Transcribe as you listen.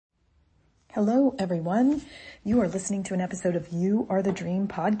Hello, everyone. You are listening to an episode of You Are the Dream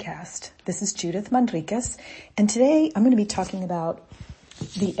podcast. This is Judith Manriquez, and today I'm going to be talking about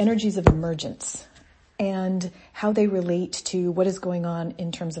the energies of emergence and how they relate to what is going on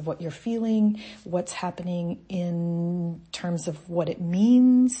in terms of what you're feeling, what's happening in terms of what it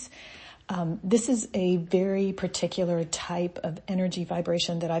means. This is a very particular type of energy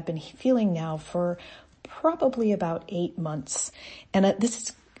vibration that I've been feeling now for probably about 8 months. And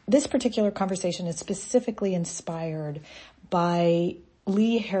this particular conversation is specifically inspired by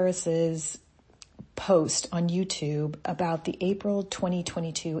Lee Harris's post on YouTube about the April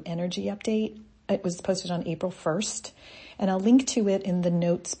 2022 energy update. It was posted on April 1st, and I'll link to it in the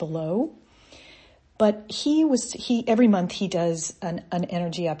notes below. But every month he does an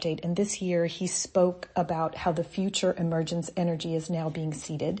energy update, and this year he spoke about how the future emergence energy is now being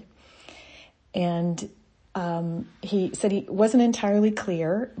seeded. And he said he wasn't entirely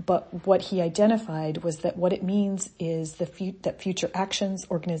clear, but what he identified was that what it means is that future actions,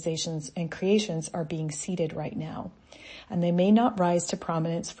 organizations, and creations are being seeded right now. And they may not rise to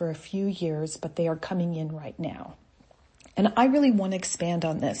prominence for a few years, but they are coming in right now. And I really want to expand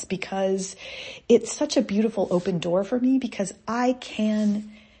on this because it's such a beautiful open door for me, because I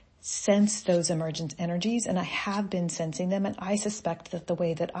can sense those emergent energies, and I have been sensing them, and I suspect that the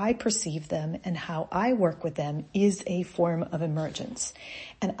way that I perceive them and how I work with them is a form of emergence.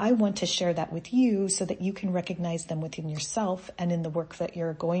 And I want to share that with you so that you can recognize them within yourself and in the work that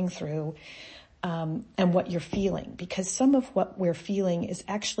you're going through, and what you're feeling, because some of what we're feeling is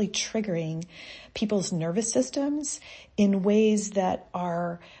actually triggering people's nervous systems in ways that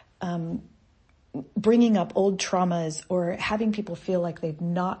are bringing up old traumas, or having people feel like they've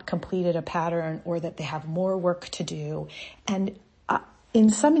not completed a pattern, or that they have more work to do. And in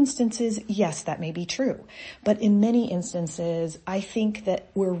some instances, yes, that may be true. But in many instances, I think that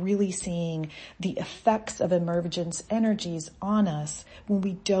we're really seeing the effects of emergence energies on us when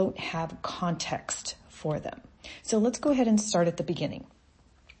we don't have context for them. So let's go ahead and start at the beginning.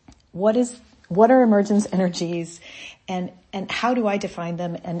 What are emergence energies, and how do I define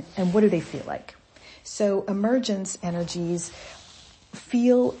them, and what do they feel like? So emergence energies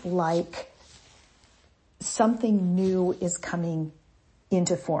feel like something new is coming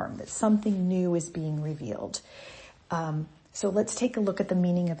into form, that something new is being revealed. So let's take a look at the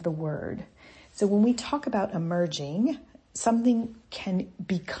meaning of the word. So when we talk about emerging, something can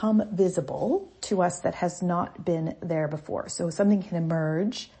become visible to us that has not been there before. So something can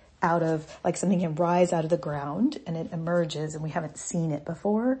emerge out of, like something can rise out of the ground and it emerges and we haven't seen it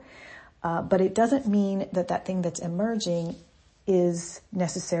before. But it doesn't mean that thing that's emerging is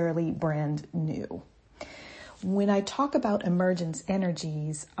necessarily brand new. When I talk about emergence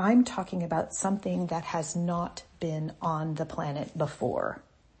energies, I'm talking about something that has not been on the planet before.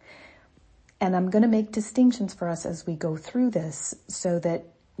 And I'm going to make distinctions for us as we go through this so that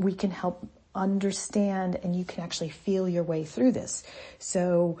we can help understand and you can actually feel your way through this.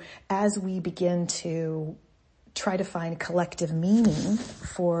 So as we begin to try to find collective meaning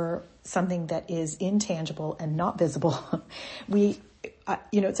for something that is intangible and not visible,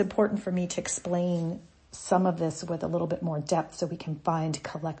 it's important for me to explain some of this with a little bit more depth so we can find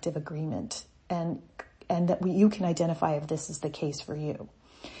collective agreement and that you can identify if this is the case for you.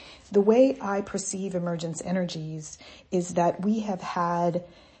 The way I perceive emergence energies is that we have had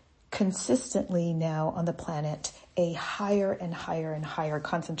consistently now on the planet a higher and higher and higher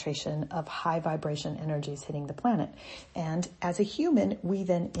concentration of high vibration energies hitting the planet. And as a human, we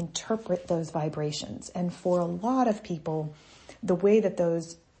then interpret those vibrations. And for a lot of people, the way that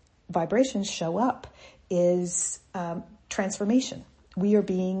those vibrations show up is transformation. We are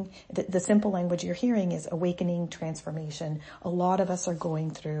the simple language you're hearing is awakening, transformation. A lot of us are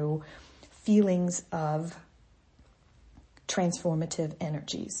going through feelings of transformative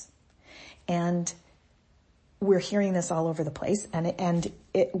energies. And we're hearing this all over the place, and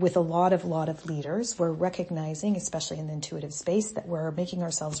with a lot of leaders, we're recognizing, especially in the intuitive space, that we're making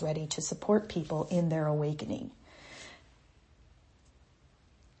ourselves ready to support people in their awakening.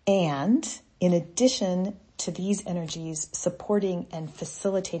 And in addition to these energies supporting and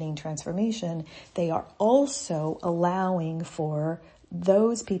facilitating transformation, they are also allowing for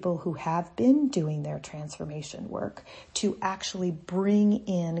those people who have been doing their transformation work to actually bring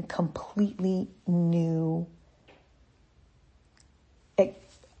in completely new,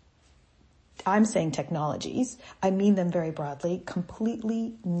 I'm saying technologies, I mean them very broadly,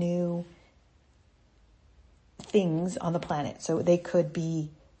 completely new things on the planet. So they could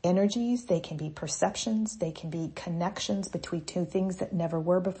be energies, they can be perceptions, they can be connections between two things that never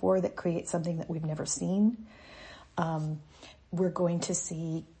were before that create something that we've never seen. We're going to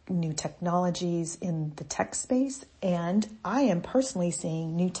see new technologies in the tech space, and I am personally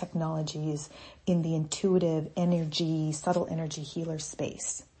seeing new technologies in the intuitive energy, subtle energy healer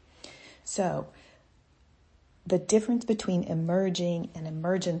space. So the difference between emerging and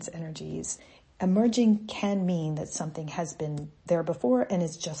emergence energies, emerging can mean that something has been there before and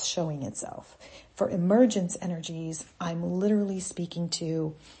is just showing itself. For emergence energies, I'm literally speaking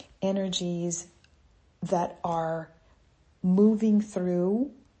to energies that are moving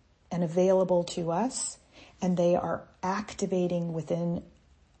through and available to us, and they are activating within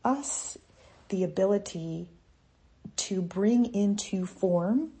us the ability to bring into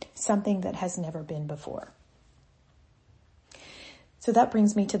form something that has never been before. So that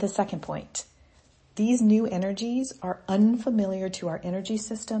brings me to the second point. These new energies are unfamiliar to our energy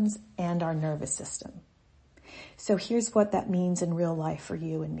systems and our nervous system. So here's what that means in real life for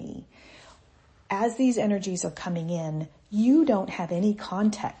you and me. As these energies are coming in, you don't have any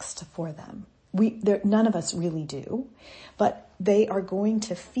context for them. None of us really do, but they are going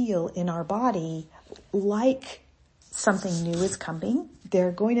to feel in our body like something new is coming.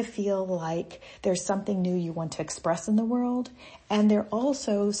 They're going to feel like there's something new you want to express in the world. And they're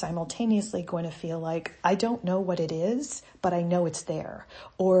also simultaneously going to feel like, I don't know what it is, but I know it's there.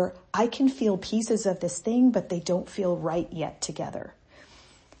 Or I can feel pieces of this thing, but they don't feel right yet together.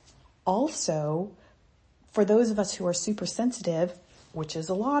 Also, for those of us who are super sensitive, which is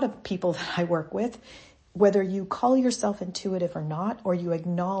a lot of people that I work with, whether you call yourself intuitive or not, or you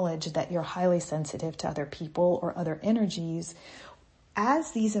acknowledge that you're highly sensitive to other people or other energies,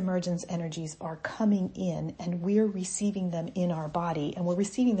 as these emergence energies are coming in and we're receiving them in our body, and we're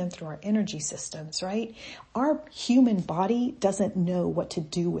receiving them through our energy systems, right? Our human body doesn't know what to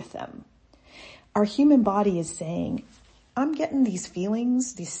do with them. Our human body is saying, I'm getting these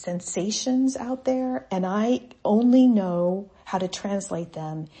feelings, these sensations out there, and I only know how to translate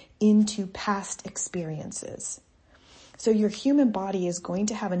them into past experiences. So your human body is going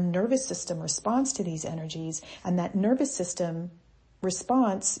to have a nervous system response to these energies, and that nervous system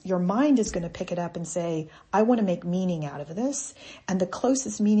response, your mind is going to pick it up and say, I want to make meaning out of this. And the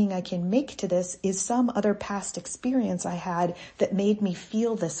closest meaning I can make to this is some other past experience I had that made me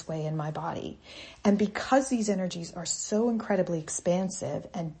feel this way in my body. And because these energies are so incredibly expansive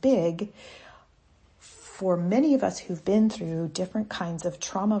and big, for many of us who've been through different kinds of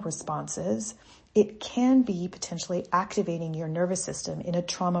trauma responses, it can be potentially activating your nervous system in a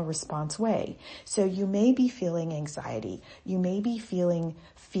trauma response way. So you may be feeling anxiety. You may be feeling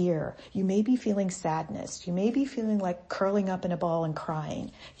fear. You may be feeling sadness. You may be feeling like curling up in a ball and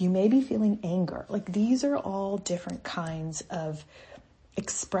crying. You may be feeling anger. Like, these are all different kinds of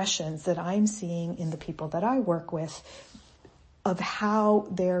expressions that I'm seeing in the people that I work with of how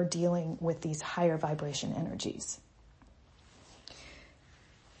they're dealing with these higher vibration energies.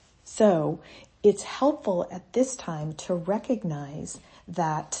 So it's helpful at this time to recognize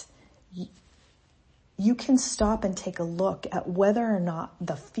that you can stop and take a look at whether or not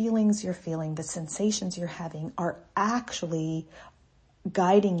the feelings you're feeling, the sensations you're having, are actually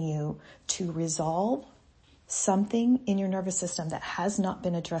guiding you to resolve something in your nervous system that has not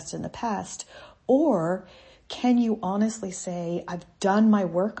been addressed in the past, or can you honestly say, I've done my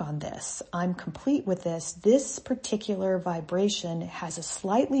work on this. I'm complete with this. This particular vibration has a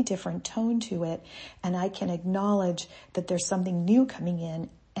slightly different tone to it, and I can acknowledge that there's something new coming in,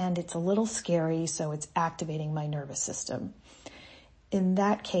 and it's a little scary, so it's activating my nervous system. In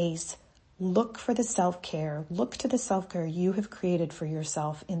that case, look for the self-care. Look to the self-care you have created for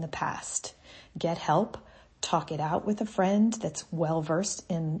yourself in the past. Get help. Talk it out with a friend that's well-versed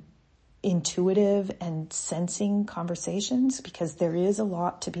in intuitive and sensing conversations, because there is a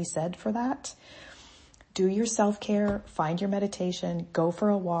lot to be said for that. Do your self-care, find your meditation, go for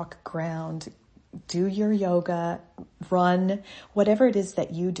a walk, ground, do your yoga, run, whatever it is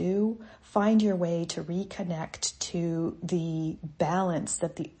that you do, find your way to reconnect to the balance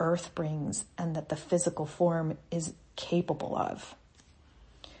that the earth brings and that the physical form is capable of.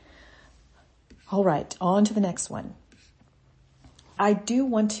 All right, on to the next one. I do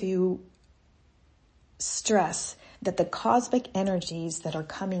want to stress that the cosmic energies that are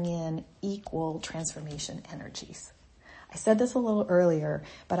coming in equal transformation energies. I said this a little earlier,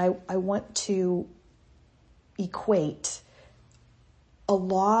 but I want to equate a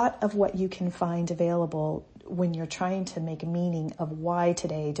lot of what you can find available when you're trying to make meaning of why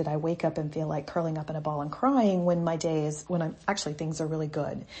today did I wake up and feel like curling up in a ball and crying when my day is, when I'm actually things are really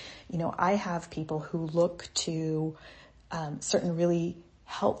good. You know, I have people who look to certain really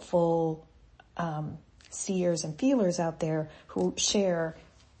helpful seers and feelers out there who share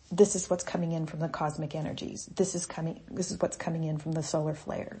this is what's coming in from the cosmic energies. This is what's coming in from the solar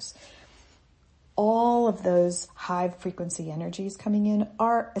flares. All of those high frequency energies coming in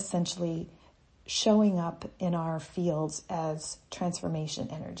are essentially showing up in our fields as transformation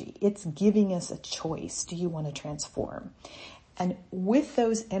energy. It's giving us a choice. Do you want to transform? And with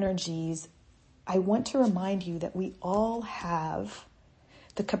those energies, I want to remind you that we all have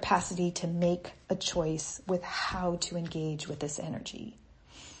the capacity to make a choice with how to engage with this energy.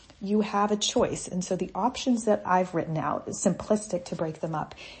 You have a choice. And so the options that I've written out, simplistic to break them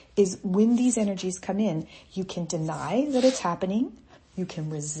up, is when these energies come in, you can deny that it's happening. You can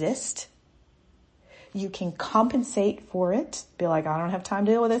resist. You can compensate for it. Be like, I don't have time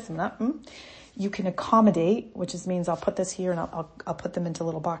to deal with this. You can accommodate, which means I'll put this here and I'll put them into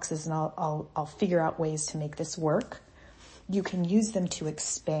little boxes and I'll figure out ways to make this work. You can use them to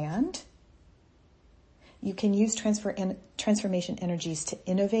expand. You can use transformation energies to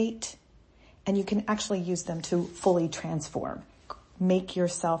innovate, and you can actually use them to fully transform. Make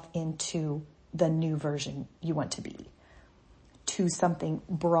yourself into the new version you want to be, to something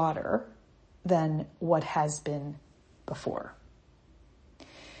broader than what has been before.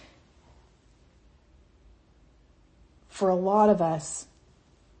 For a lot of us,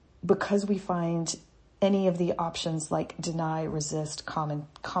 because we find any of the options like deny, resist,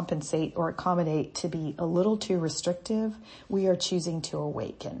 compensate, or accommodate to be a little too restrictive, we are choosing to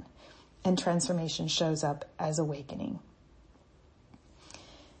awaken. And transformation shows up as awakening.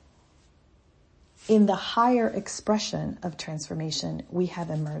 In the higher expression of transformation, we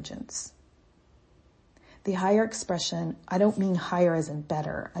have emergence. The higher expression, I don't mean higher as in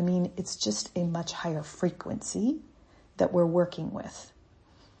better. I mean, it's just a much higher frequency that we're working with.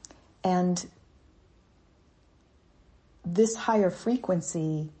 And this higher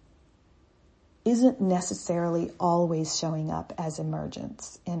frequency isn't necessarily always showing up as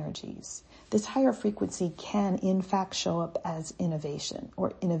emergence energies. This higher frequency can, in fact, show up as innovation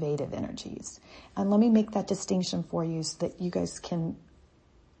or innovative energies. And let me make that distinction for you so that you guys can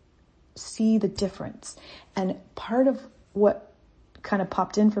see the difference. And part of what kind of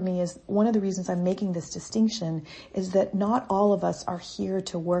popped in for me is one of the reasons I'm making this distinction is that not all of us are here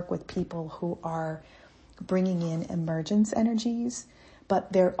to work with people who are bringing in emergence energies,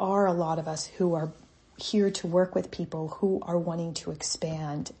 but there are a lot of us who are here to work with people who are wanting to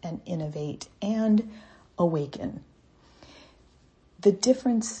expand and innovate and awaken. The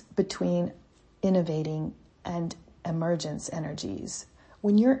difference between innovating and emergence energies,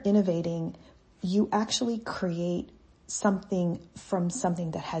 when you're innovating, you actually create something from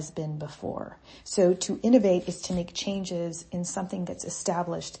something that has been before. So to innovate is to make changes in something that's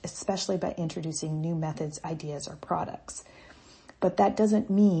established, especially by introducing new methods, ideas, or products. But that doesn't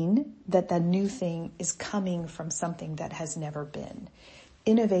mean that the new thing is coming from something that has never been.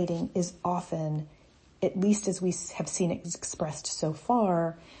 Innovating is often, at least as we have seen it expressed so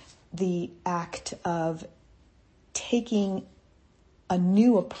far, the act of taking a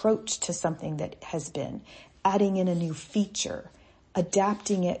new approach to something that has been, adding in a new feature,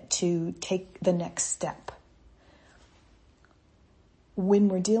 adapting it to take the next step. When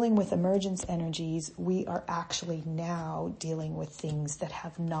we're dealing with emergence energies, we are actually now dealing with things that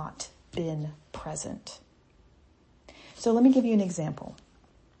have not been present. So let me give you an example.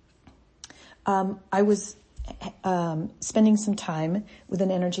 I was spending some time with an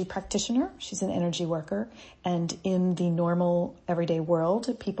energy practitioner. She's an energy worker. And in the normal everyday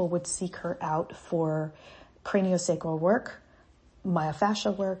world, people would seek her out for craniosacral work,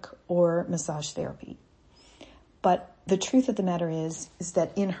 myofascial work, or massage therapy. But the truth of the matter is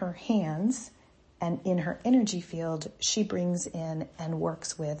that in her hands and in her energy field, she brings in and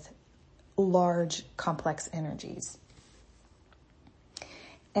works with large, complex energies.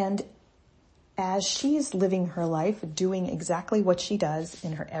 And as she is living her life, doing exactly what she does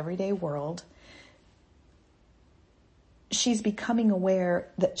in her everyday world, she's becoming aware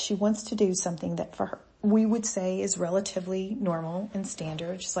that she wants to do something that for her, we would say is relatively normal and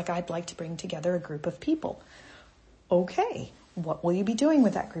standard. Just like, I'd like to bring together a group of people. Okay, what will you be doing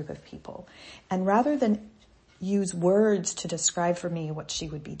with that group of people? And rather than use words to describe for me what she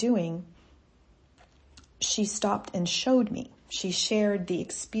would be doing, she stopped and showed me. She shared the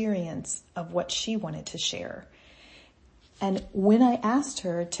experience of what she wanted to share. And when I asked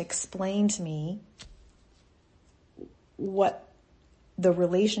her to explain to me what the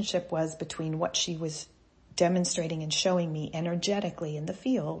relationship was between what she was demonstrating and showing me energetically in the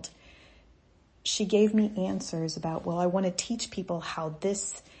field, she gave me answers about, well, I want to teach people how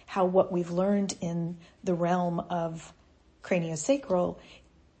what we've learned in the realm of craniosacral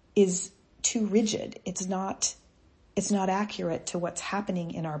is too rigid. It's not It's not accurate to what's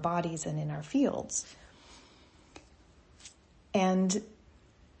happening in our bodies and in our fields. And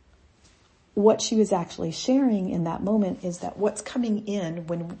what she was actually sharing in that moment is that what's coming in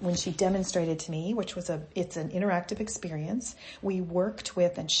when she demonstrated to me, which was it's an interactive experience, we worked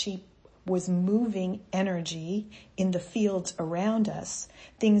with, and she was moving energy in the fields around us,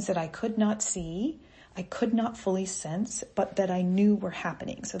 things that I could not see, I could not fully sense, but that I knew were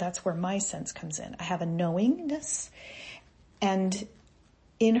happening. So that's where my sense comes in. I have a knowingness, and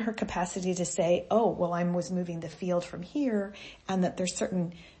in her capacity to say, oh, well, I was moving the field from here, and that there's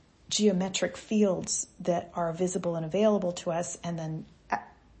certain geometric fields that are visible and available to us, and then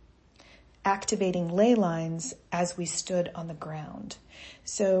activating ley lines as we stood on the ground.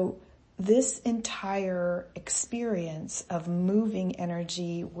 So this entire experience of moving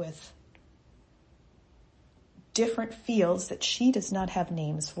energy with different fields that she does not have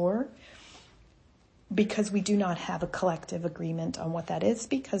names for, because we do not have a collective agreement on what that is,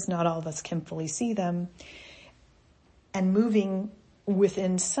 because not all of us can fully see them, and moving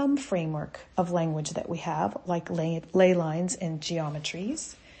within some framework of language that we have, like ley lines and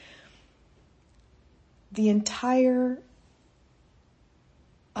geometries. The entire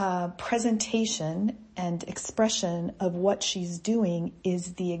presentation and expression of what she's doing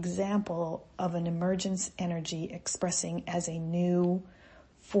is the example of an emergence energy expressing as a new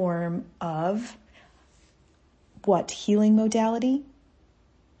form of what? Healing modality,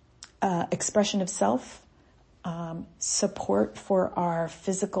 expression of self, support for our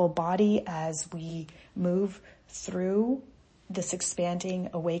physical body as we move through this expanding,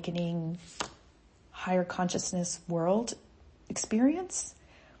 awakening, higher consciousness world experience.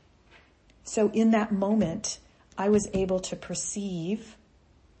 So in that moment, I was able to perceive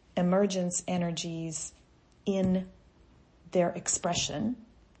emergence energies in their expression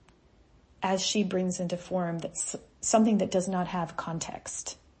as she brings into form that's something that does not have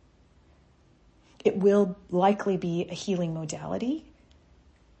context. It will likely be a healing modality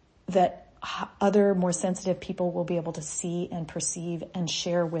that other more sensitive people will be able to see and perceive and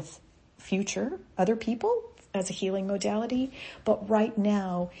share with future other people as a healing modality. But right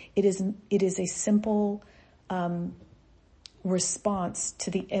now, it is a simple response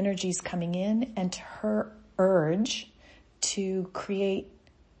to the energies coming in and to her urge to create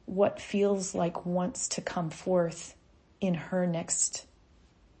what feels like wants to come forth in her next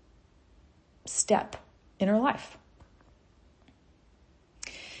step in her life.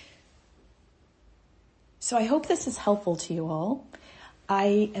 So I hope this is helpful to you all.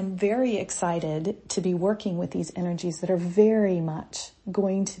 I am very excited to be working with these energies that are very much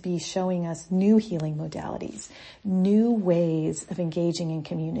going to be showing us new healing modalities, new ways of engaging in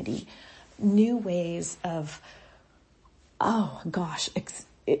community, new ways of,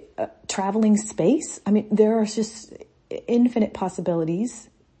 traveling space. I mean, there are just infinite possibilities,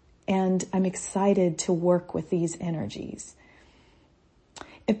 and I'm excited to work with these energies.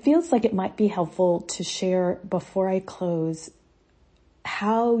 It feels like it might be helpful to share before I close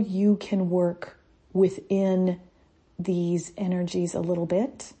how you can work within these energies a little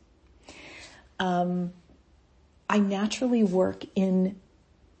bit. I naturally work in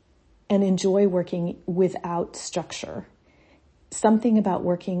and enjoy working without structure. Something about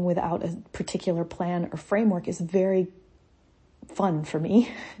working without a particular plan or framework is very fun for me.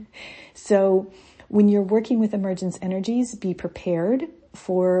 So when you're working with emergence energies, be prepared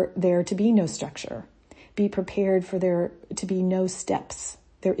for there to be no structure. Be prepared for there to be no steps.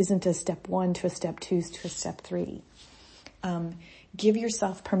 There isn't a step 1 to a step 2 to a step 3. Give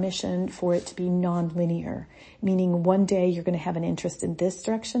yourself permission for it to be non-linear, meaning one day you're going to have an interest in this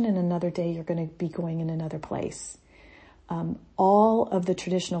direction and another day you're going to be going in another place. All of the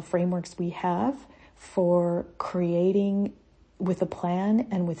traditional frameworks we have for creating with a plan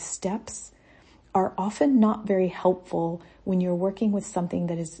and with steps are often not very helpful when you're working with something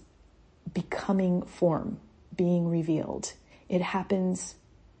that is becoming form, being revealed. It happens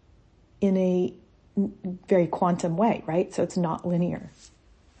in a very quantum way, right? So it's not linear.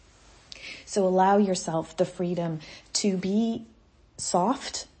 So allow yourself the freedom to be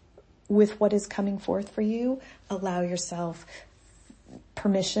soft with what is coming forth for you. Allow yourself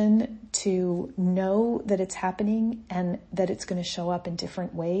permission to know that it's happening and that it's going to show up in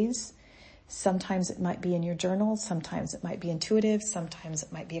different ways. Sometimes it might be in your journal. Sometimes it might be intuitive. Sometimes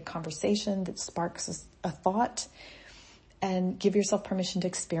it might be a conversation that sparks a thought. And give yourself permission to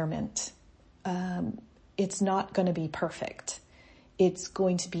experiment. It's not going to be perfect. It's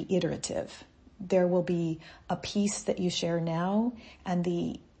going to be iterative. There will be a piece that you share now,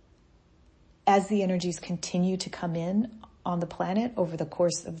 and as the energies continue to come in on the planet over the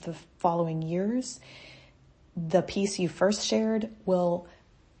course of the following years, the piece you first shared will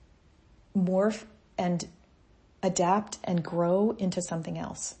morph and adapt and grow into something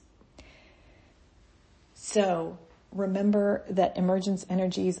else. So remember that emergence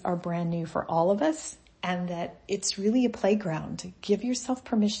energies are brand new for all of us, and that it's really a playground. Give yourself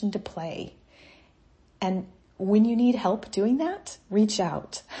permission to play. And when you need help doing that, reach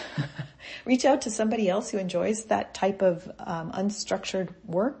out. Reach out to somebody else who enjoys that type of unstructured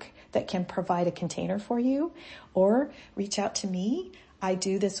work that can provide a container for you, or reach out to me. I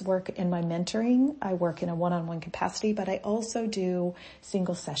do this work in my mentoring. I work in a one-on-one capacity, but I also do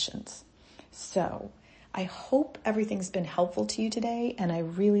single sessions. So I hope everything's been helpful to you today, and I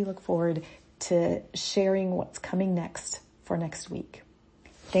really look forward to sharing what's coming next for next week.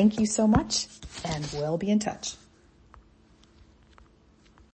 Thank you so much, and we'll be in touch.